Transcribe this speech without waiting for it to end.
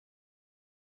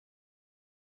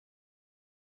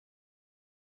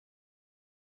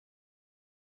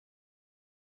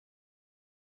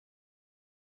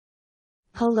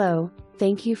Hello,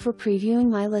 thank you for previewing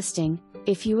my listing.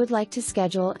 If you would like to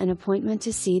schedule an appointment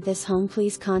to see this home,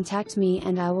 please contact me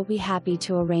and I will be happy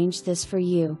to arrange this for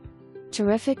you.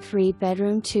 Terrific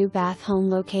 3-bedroom 2-bath home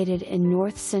located in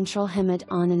North Central Hemet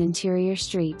on an interior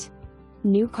street.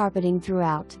 New carpeting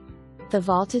throughout. The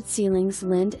vaulted ceilings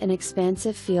lend an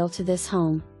expansive feel to this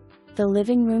home. The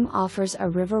living room offers a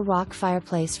river rock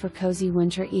fireplace for cozy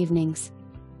winter evenings.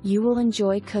 You will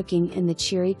enjoy cooking in the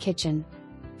cheery kitchen.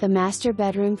 The master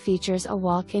bedroom features a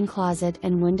walk-in closet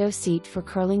and window seat for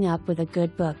curling up with a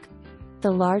good book. The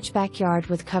large backyard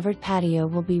with covered patio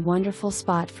will be a wonderful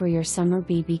spot for your summer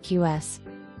BBQs.